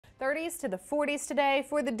30s to the 40s today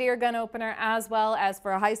for the deer gun opener as well as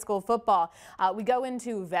for high school football. We go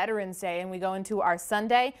into Veterans Day and we go into our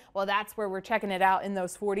Sunday. Well, that's where we're checking it out in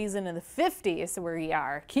those 40s and in the 50s. So we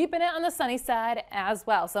are keeping it on the sunny side as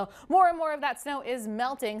well. So more and more of that snow is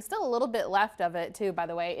melting. Still a little bit left of it too, by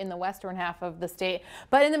the way, in the western half of the state.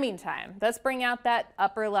 But in the meantime, let's bring out that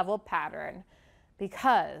upper level pattern,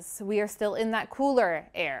 because we are still in that cooler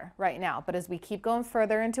air right now. But as we keep going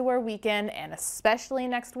further into our weekend, and especially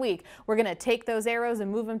next week, we're going to take those arrows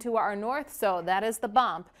and move them to our north. So that is the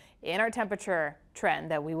bump in our temperature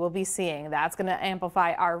trend that we will be seeing. That's going to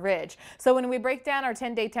amplify our ridge. So when we break down our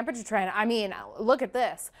 10-day temperature trend, I mean, look at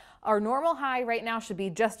this. Our normal high right now should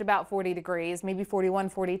be just about 40 degrees, maybe 41,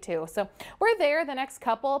 42. So we're there the next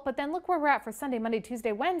couple, but then look where we're at for Sunday, Monday,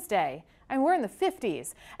 Tuesday, Wednesday. And we're in the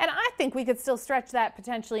 50s. And I think we could still stretch that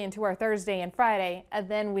potentially into our Thursday and Friday, and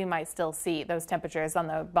then we might still see those temperatures on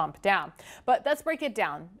the bump down. But let's break it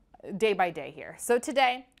down day by day here. So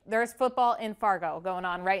today, there's football in Fargo going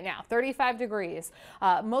on right now, 35 degrees.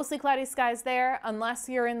 Mostly cloudy skies there, unless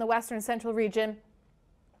you're in the western central region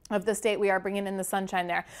of the state. We are bringing in the sunshine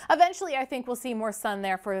there. Eventually, I think we'll see more sun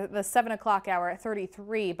there for the 7 o'clock hour at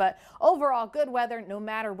 33, but overall good weather no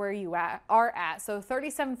matter where you are at. So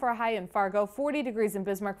 37 for a high in Fargo, 40 degrees in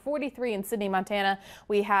Bismarck, 43 in Sydney, Montana.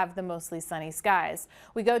 We have the mostly sunny skies.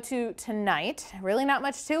 We go to tonight, really not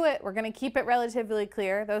much to it. We're going to keep it relatively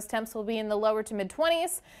clear. Those temps will be in the lower to mid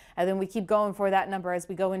 20s, and then we keep going for that number as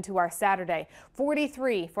we go into our Saturday.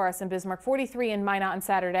 43 for us in Bismarck, 43 in Minot on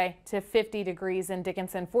Saturday, to 50 degrees in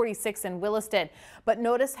Dickinson, 46 in Williston. But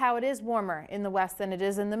notice how it is warmer in the west than it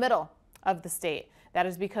is in the middle of the state. That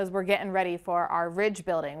is because we're getting ready for our ridge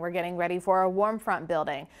building. We're getting ready for our warm front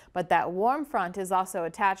building. But that warm front is also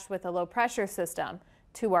attached with a low pressure system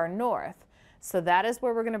to our north. So that is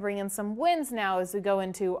where we're going to bring in some winds now as we go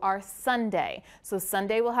into our Sunday. So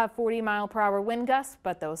Sunday we'll have 40-mile-per-hour wind gusts,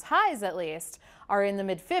 but those highs at least are in the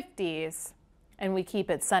mid-50s. And we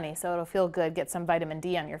keep it sunny, so it'll feel good, get some vitamin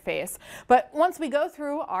D on your face. But once we go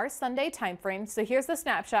through our Sunday time frame, so here's the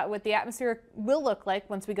snapshot what the atmosphere will look like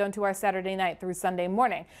once we go into our Saturday night through Sunday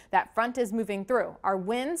morning. That front is moving through. Our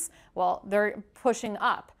winds, well, they're pushing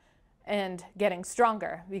up and getting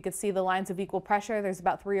stronger. You could see the lines of equal pressure. There's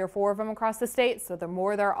about 3 or 4 of them across the state, so the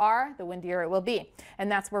more there are, the windier it will be.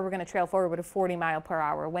 And that's where we're going to trail forward with a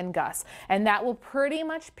 40-mile-per-hour wind gust. And that will pretty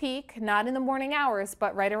much peak, not in the morning hours,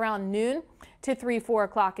 but right around noon to 3, 4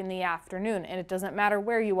 o'clock in the afternoon. And it doesn't matter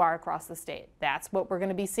where you are across the state. That's what we're going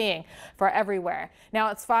to be seeing for everywhere. Now,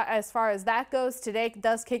 as far as that goes, today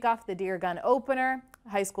does kick off the deer gun opener.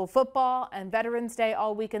 High school football and Veterans Day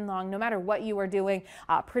all weekend long, no matter what you are doing.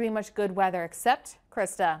 Pretty much good weather, except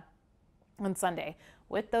Krista on Sunday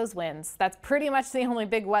with those winds. That's pretty much the only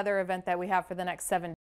big weather event that we have for the next 7 days.